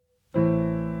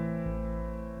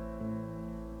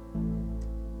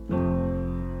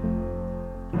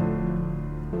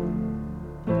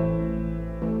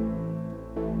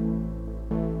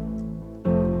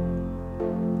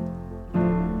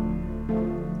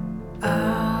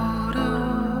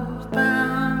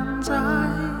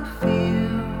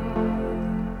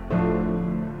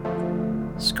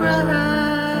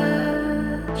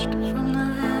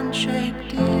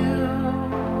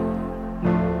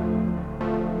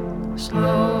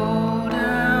Slow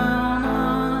down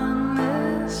on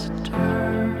this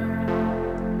turn.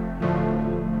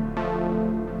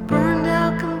 Burned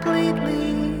out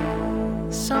completely,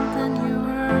 something you were.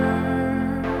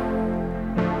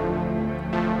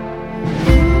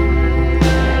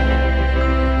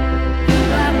 You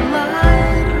had a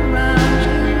light around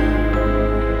you,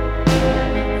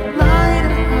 light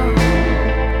of hope,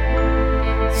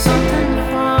 something to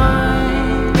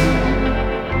find.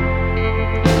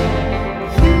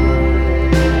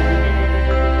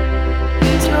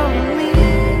 You told me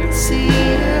to see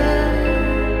it,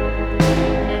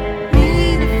 me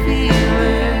to feel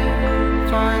it,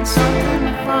 find something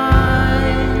to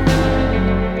find,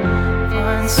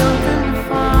 find something to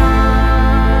find.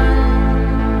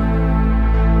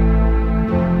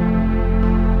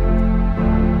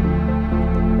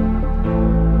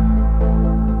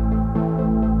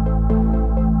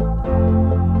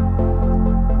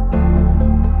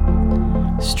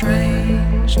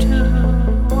 Strange to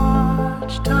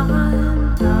watch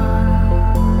time die.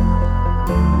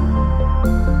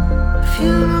 A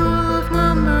funeral of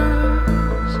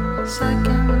numbers,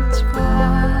 seconds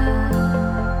fly.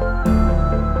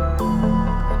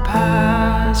 I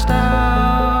passed out.